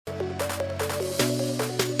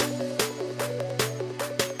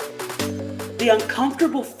The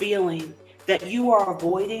uncomfortable feeling that you are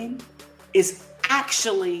avoiding is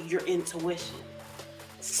actually your intuition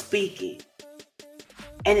speaking.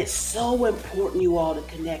 And it's so important you all to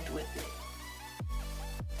connect with it.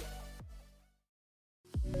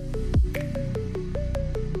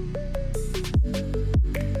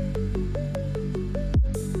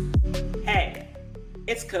 Hey,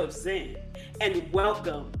 it's Coach Zen, and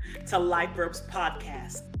welcome to Life Verbs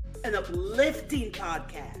Podcast, an uplifting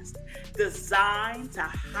podcast designed to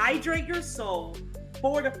hydrate your soul,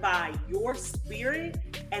 fortify your spirit,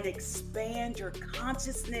 and expand your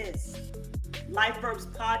consciousness. Life Verbs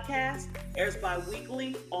Podcast airs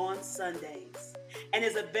bi-weekly on Sundays and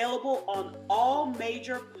is available on all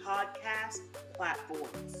major podcast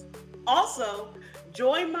platforms. Also,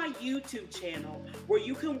 join my YouTube channel where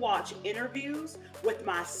you can watch interviews with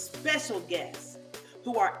my special guests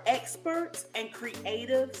who are experts and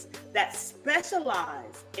creatives that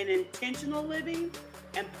specialize in intentional living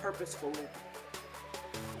and purposeful living.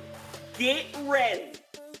 Get ready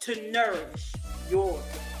to nourish your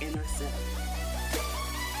inner self.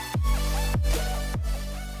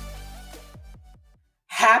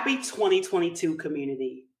 Happy 2022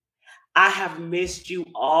 community. I have missed you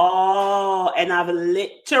all, and I've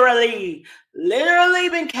literally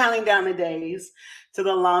been counting down the days to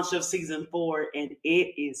the launch of season 4, and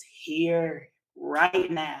it is here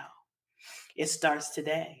right now. It starts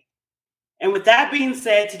today. And with that being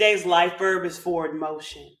said, today's life verb is forward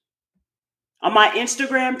motion. On my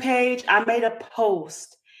Instagram page, I made a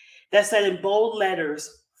post that said in bold letters,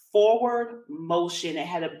 forward motion. It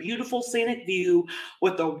had a beautiful scenic view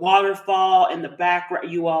with a waterfall in the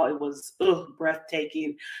background. You all, it was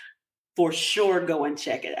breathtaking. For sure, go and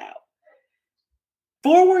check it out.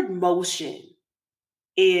 Forward motion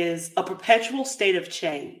is a perpetual state of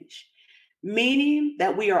change, meaning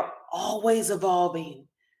that we are always evolving.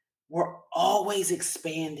 We're always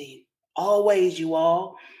expanding. Always, you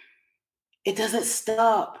all. It doesn't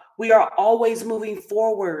stop. We are always moving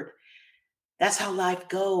forward. That's how life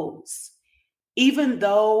goes. Even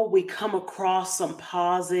though we come across some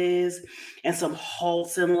pauses and some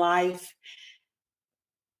halts in life,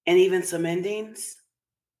 and even some endings,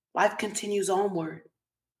 life continues onward.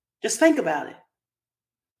 Just think about it.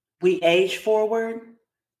 We age forward,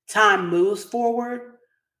 time moves forward,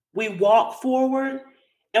 we walk forward,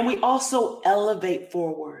 and we also elevate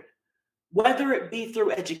forward, whether it be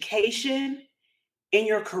through education, in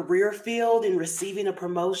your career field, in receiving a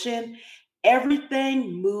promotion.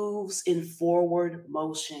 Everything moves in forward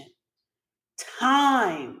motion.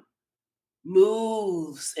 Time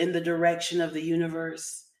moves in the direction of the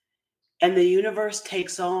universe, and the universe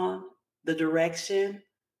takes on the direction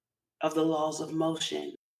of the laws of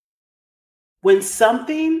motion. When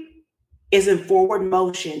something is in forward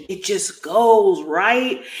motion, it just goes,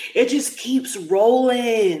 right? It just keeps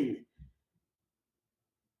rolling.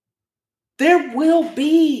 There will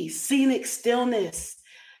be scenic stillness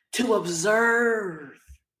to observe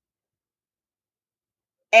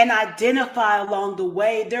and identify along the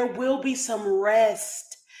way. There will be some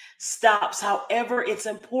rest stops. However, it's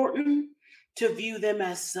important to view them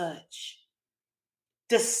as such.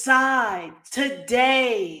 Decide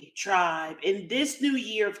today, tribe, in this new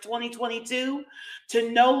year of 2022,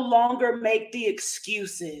 to no longer make the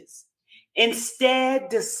excuses. Instead,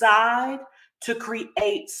 decide to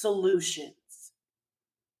create solutions.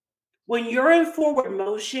 When you're in forward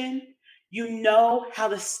motion, you know how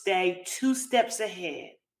to stay 2 steps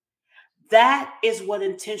ahead. That is what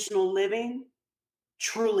intentional living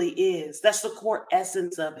truly is. That's the core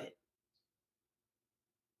essence of it.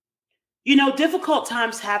 You know, difficult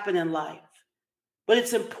times happen in life, but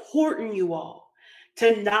it's important, you all,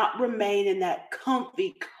 to not remain in that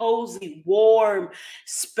comfy, cozy, warm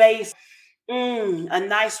space. A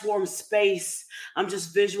nice warm space. I'm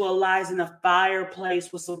just visualizing a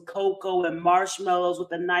fireplace with some cocoa and marshmallows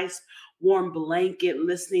with a nice warm blanket,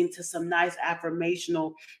 listening to some nice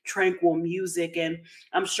affirmational, tranquil music. And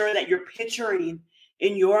I'm sure that you're picturing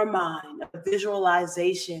in your mind a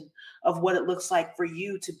visualization of what it looks like for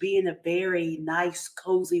you to be in a very nice,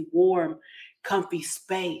 cozy, warm, comfy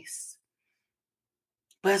space.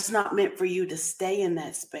 But it's not meant for you to stay in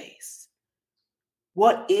that space.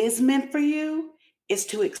 What is meant for you is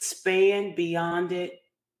to expand beyond it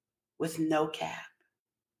with no cap.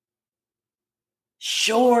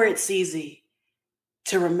 Sure, it's easy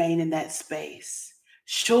to remain in that space.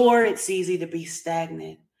 Sure, it's easy to be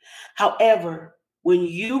stagnant. However, when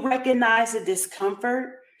you recognize the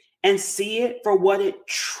discomfort and see it for what it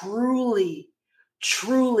truly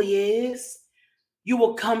is, you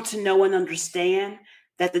will come to know and understand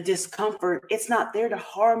that the discomfort, it's not there to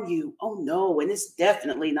harm you. Oh no, and it's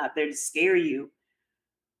definitely not there to scare you.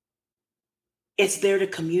 It's there to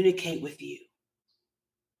communicate with you.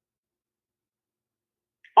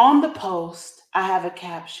 On the post, I have a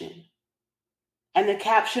caption. And the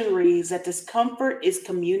caption reads that discomfort is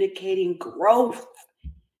communicating growth.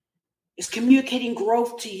 It's communicating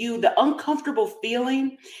growth to you. The uncomfortable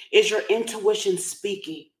feeling is your intuition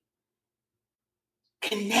speaking.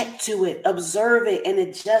 Connect to it, observe it, and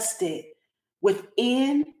adjust it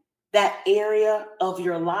within that area of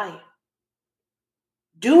your life.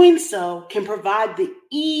 Doing so can provide the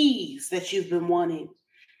ease that you've been wanting.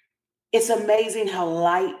 It's amazing how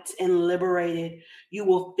light and liberated you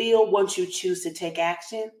will feel once you choose to take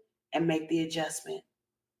action and make the adjustment.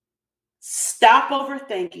 Stop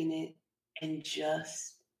overthinking it and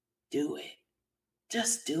just do it.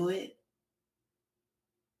 Just do it.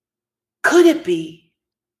 Could it be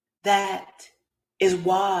that is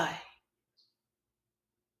why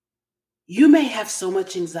you may have so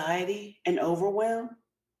much anxiety and overwhelm?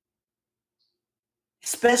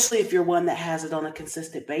 Especially if you're one that has it on a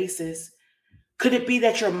consistent basis. Could it be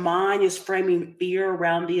that your mind is framing fear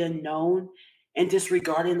around the unknown and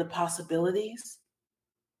disregarding the possibilities?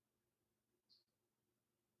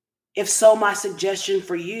 If so, my suggestion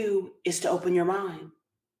for you is to open your mind.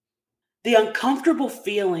 The uncomfortable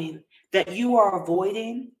feeling that you are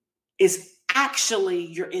avoiding is actually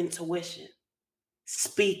your intuition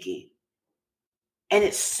speaking. And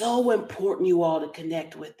it's so important, you all, to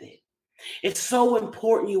connect with it. It's so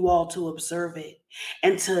important, you all, to observe it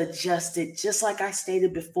and to adjust it, just like I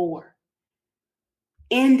stated before.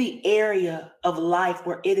 In the area of life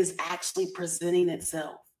where it is actually presenting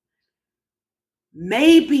itself.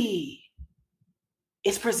 Maybe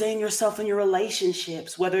it's presenting yourself in your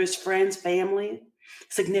relationships, whether it's friends, family,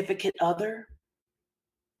 significant other,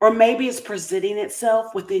 or maybe it's presenting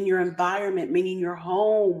itself within your environment, meaning your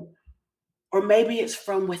home, or maybe it's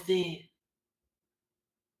from within.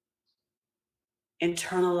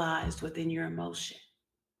 Internalized within your emotion.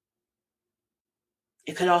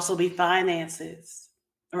 It could also be finances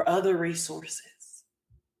or other resources.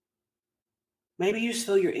 Maybe you just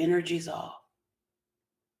feel your energy's off.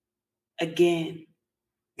 Again,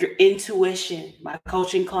 your intuition, my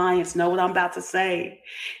coaching clients know what I'm about to say,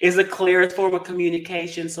 is the clearest form of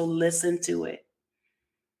communication, so listen to it.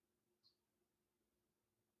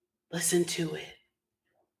 Listen to it.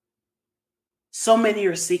 So many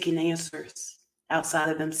are seeking answers outside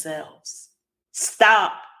of themselves.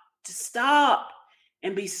 Stop. Just stop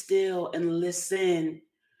and be still and listen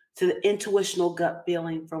to the intuitional gut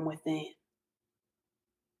feeling from within.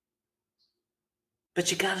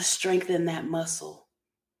 But you got to strengthen that muscle.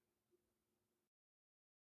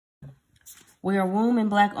 We are womb and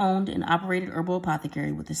Black owned and operated herbal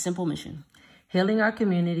apothecary with a simple mission. Healing our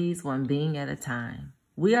communities one being at a time.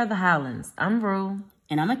 We are the Howlands. I'm Rue.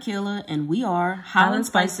 And I'm Akila, and we are Howland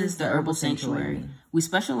Spices, the Herbal Sanctuary. We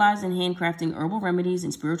specialize in handcrafting herbal remedies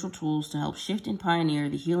and spiritual tools to help shift and pioneer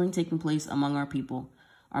the healing taking place among our people.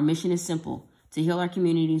 Our mission is simple, to heal our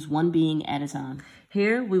communities one being at a time.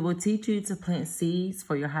 Here, we will teach you to plant seeds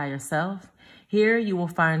for your higher self. Here, you will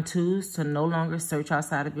find tools to no longer search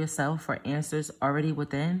outside of yourself for answers already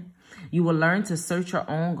within. You will learn to search your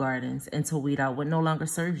own gardens and to weed out what no longer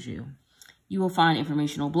serves you. You will find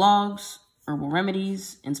informational blogs, herbal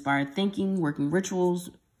remedies, inspired thinking, working rituals,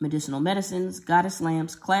 medicinal medicines, goddess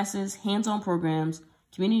lamps, classes, hands-on programs,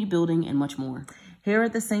 community building, and much more. Here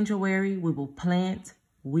at the Sanctuary, we will plant,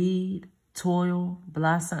 weed, toil,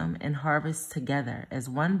 blossom, and harvest together as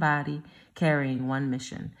one body carrying one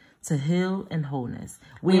mission, to heal and wholeness.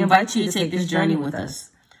 We invite you to take this journey with us.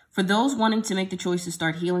 For those wanting to make the choice to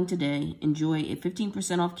start healing today, enjoy a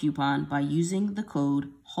 15% off coupon by using the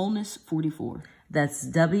code WHOLENESS44. That's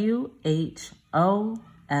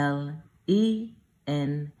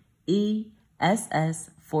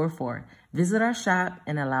WHOLENESS44. Visit our shop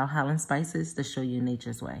and allow Howland Spices to show you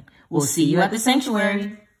nature's way. We'll see you at the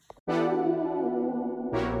Sanctuary.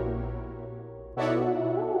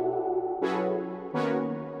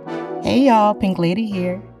 Hey y'all, Pink Lady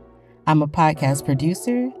here. I'm a podcast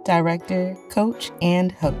producer, director, coach,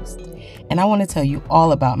 and host. And I want to tell you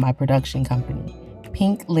all about my production company,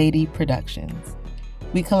 Pink Lady Productions.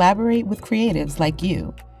 We collaborate with creatives like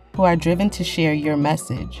you who are driven to share your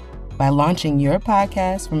message by launching your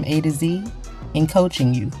podcast from A to Z and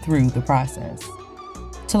coaching you through the process.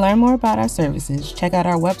 To learn more about our services, check out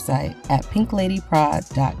our website at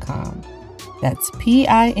pinkladyprod.com. That's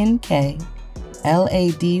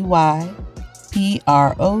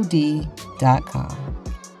PINKLADYPROD.com.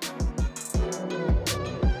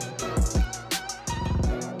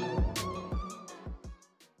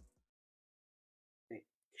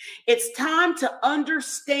 It's time to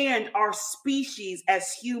understand our species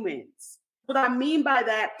as humans. What I mean by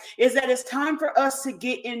that is that it's time for us to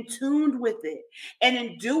get in tune with it. And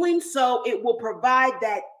in doing so, it will provide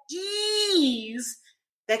that ease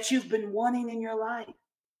that you've been wanting in your life.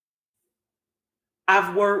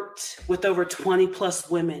 I've worked with over 20 plus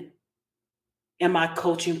women in my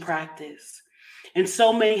coaching practice. And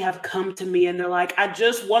so many have come to me and they're like, I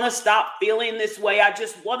just want to stop feeling this way. I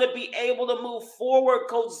just want to be able to move forward,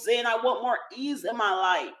 Coach Zen. I want more ease in my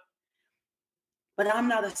life. But I'm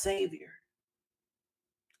not a savior.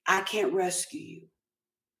 I can't rescue you.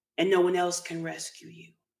 And no one else can rescue you.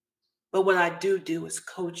 But what I do is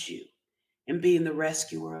coach you in being the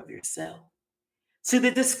rescuer of yourself. See,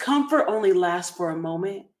 the discomfort only lasts for a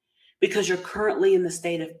moment because you're currently in the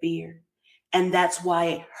state of fear. And that's why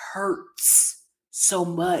it hurts so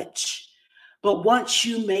much. But once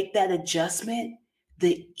you make that adjustment,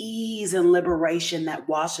 the ease and liberation that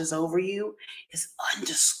washes over you is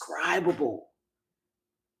undescribable.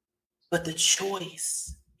 But the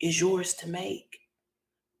choice is yours to make.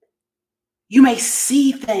 You may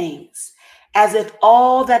see things as if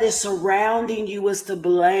all that is surrounding you is to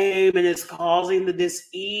blame and is causing the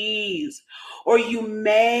dis-ease. Or you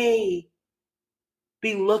may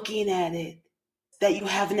be looking at it that you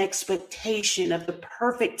have an expectation of the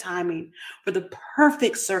perfect timing for the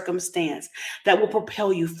perfect circumstance that will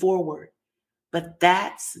propel you forward. But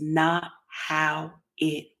that's not how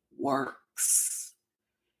it works.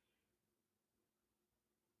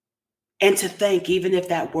 And to think, even if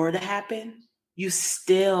that were to happen, you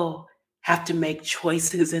still have to make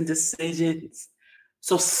choices and decisions.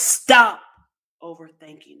 So stop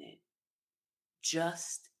overthinking it.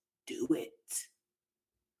 Just do it.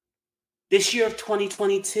 This year of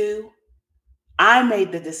 2022, I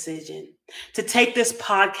made the decision to take this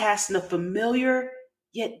podcast in a familiar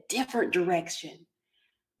yet different direction.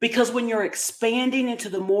 Because when you're expanding into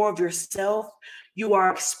the more of yourself, you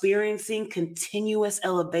are experiencing continuous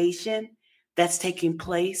elevation that's taking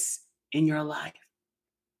place in your life.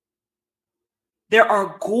 There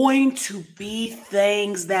are going to be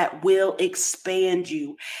things that will expand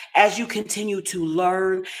you as you continue to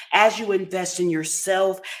learn, as you invest in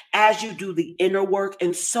yourself, as you do the inner work,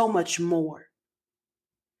 and so much more.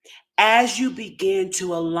 As you begin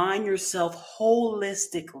to align yourself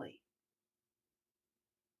holistically,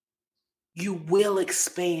 you will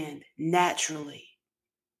expand naturally.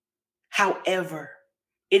 However,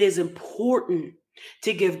 it is important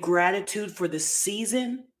to give gratitude for the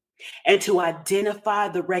season and to identify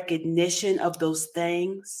the recognition of those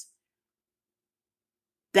things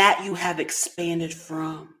that you have expanded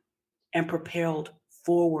from and propelled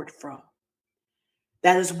forward from.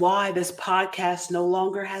 That is why this podcast no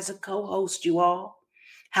longer has a co-host, you all.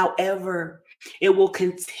 However, it will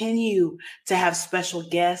continue to have special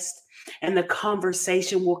guests, and the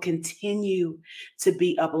conversation will continue to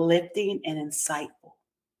be uplifting and insightful.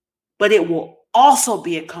 But it will also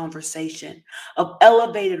be a conversation of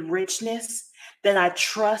elevated richness that I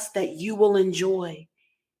trust that you will enjoy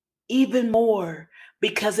even more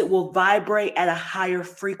because it will vibrate at a higher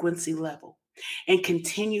frequency level and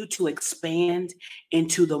continue to expand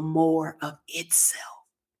into the more of itself.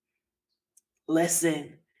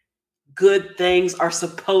 Listen, good things are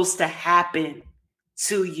supposed to happen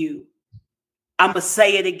to you. I'm going to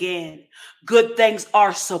say it again. Good things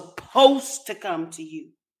are supposed to come to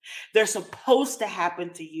you. They're supposed to happen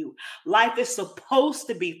to you. Life is supposed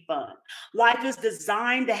to be fun. Life is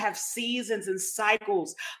designed to have seasons and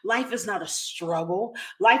cycles. Life is not a struggle.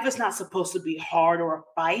 Life is not supposed to be hard or a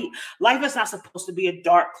fight. Life is not supposed to be a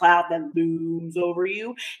dark cloud that looms over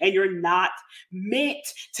you, and you're not meant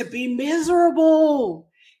to be miserable.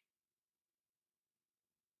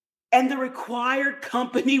 And the required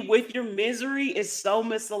company with your misery is so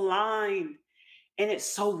misaligned. And it's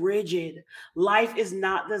so rigid. Life is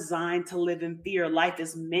not designed to live in fear. Life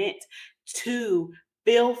is meant to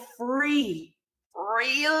feel freely,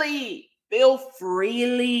 feel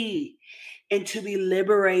freely, and to be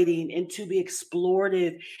liberating and to be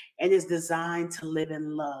explorative, and is designed to live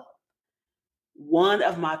in love. One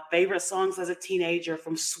of my favorite songs as a teenager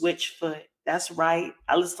from Switchfoot. That's right.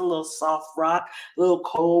 I listened to a little soft rock, a little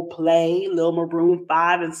Coldplay, a little Maroon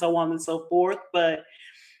 5, and so on and so forth. But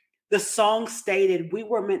the song stated, we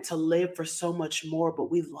were meant to live for so much more, but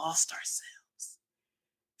we lost ourselves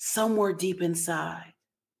somewhere deep inside.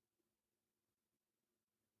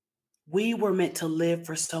 We were meant to live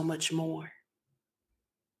for so much more,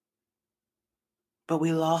 but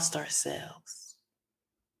we lost ourselves.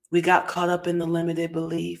 We got caught up in the limited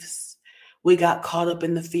beliefs. We got caught up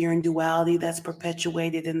in the fear and duality that's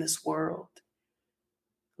perpetuated in this world.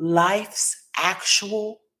 Life's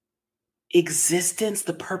actual existence,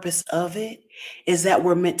 the purpose of it, is that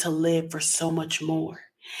we're meant to live for so much more.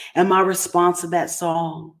 And my response to that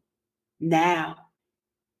song now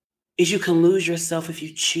is you can lose yourself if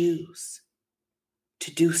you choose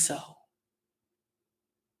to do so.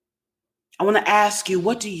 I want to ask you,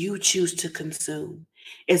 what do you choose to consume?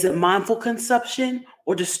 Is it mindful consumption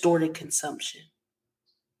or distorted consumption?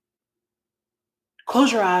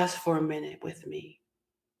 Close your eyes for a minute with me.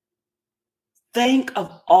 Think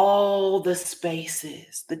of all the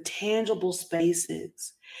spaces, the tangible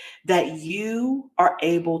spaces that you are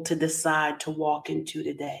able to decide to walk into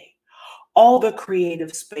today. All the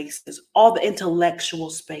creative spaces, all the intellectual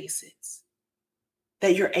spaces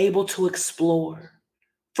that you're able to explore,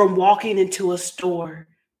 from walking into a store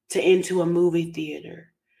to into a movie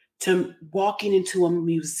theater, to walking into a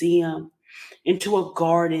museum, into a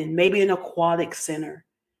garden, maybe an aquatic center.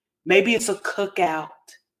 Maybe it's a cookout.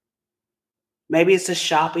 Maybe it's a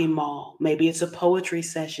shopping mall. Maybe it's a poetry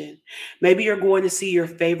session. Maybe you're going to see your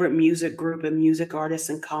favorite music group and music artists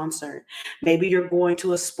in concert. Maybe you're going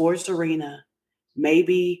to a sports arena.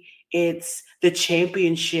 Maybe it's the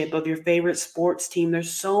championship of your favorite sports team. There's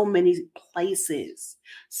so many places,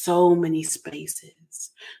 so many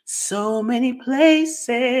spaces, so many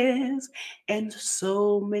places, and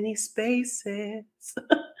so many spaces.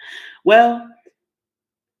 Well,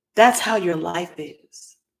 that's how your life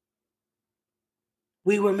is.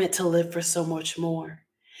 We were meant to live for so much more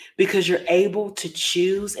because you're able to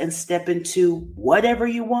choose and step into whatever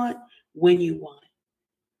you want when you want.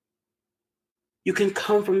 You can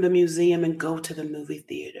come from the museum and go to the movie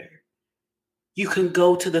theater. You can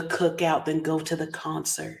go to the cookout, then go to the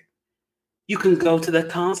concert. You can go to the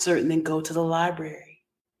concert and then go to the library.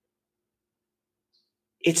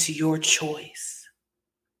 It's your choice.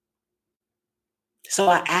 So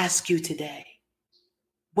I ask you today,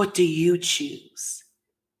 what do you choose?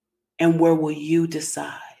 And where will you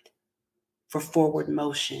decide for forward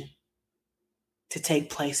motion to take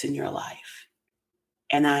place in your life?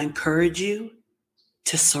 And I encourage you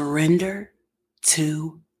to surrender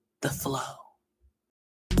to the flow.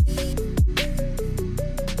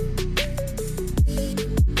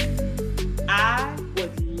 I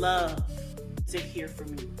would love to hear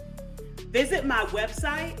from you. Visit my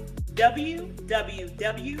website,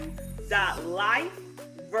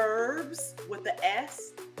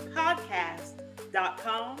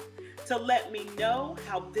 www.lifeverbspodcast.com, to let me know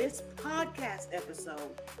how this podcast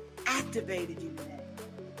episode activated you today.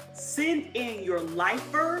 Send in your life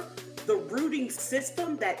verb, the rooting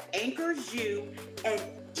system that anchors you, and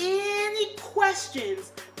any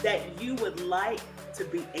questions that you would like to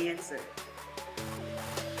be answered.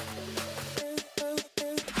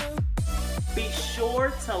 Be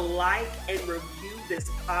sure to like and review this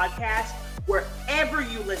podcast wherever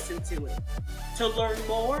you listen to it. To learn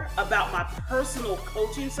more about my personal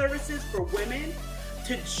coaching services for women,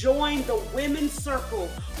 to join the Women's Circle,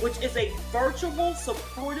 which is a virtual,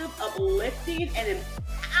 supportive, uplifting, and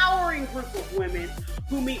empowering group of women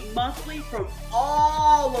who meet monthly from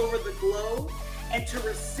all over the globe, and to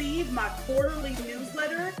receive my quarterly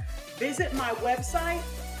newsletter, visit my website,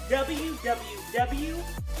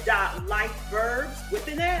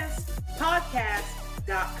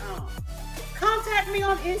 www.lifeverbspodcast.com. Contact me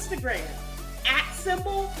on Instagram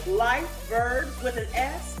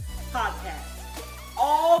 @lifeverbs podcast.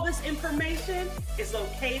 All this information is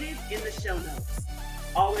located in the show notes.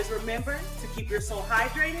 Always remember to keep your soul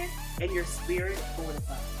hydrated and your spirit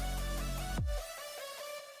fortified.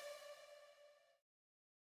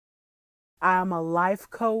 I'm a life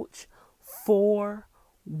coach for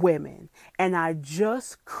women, and I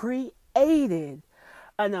just created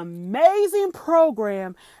an amazing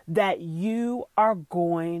program that you are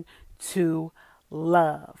going to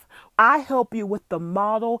love. I help you with the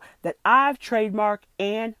model that I've trademarked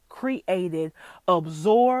and created: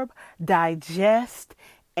 absorb, digest,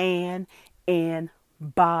 and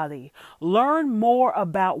embody. Learn more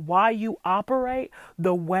about why you operate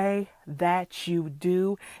the way that you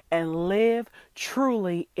do and live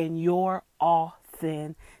truly in your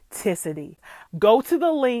authenticity. Go to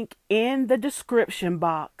the link in the description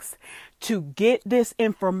box to get this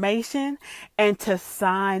information and to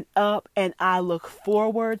sign up, and I look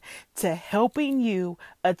forward to helping you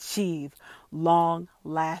achieve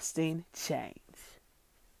long-lasting change.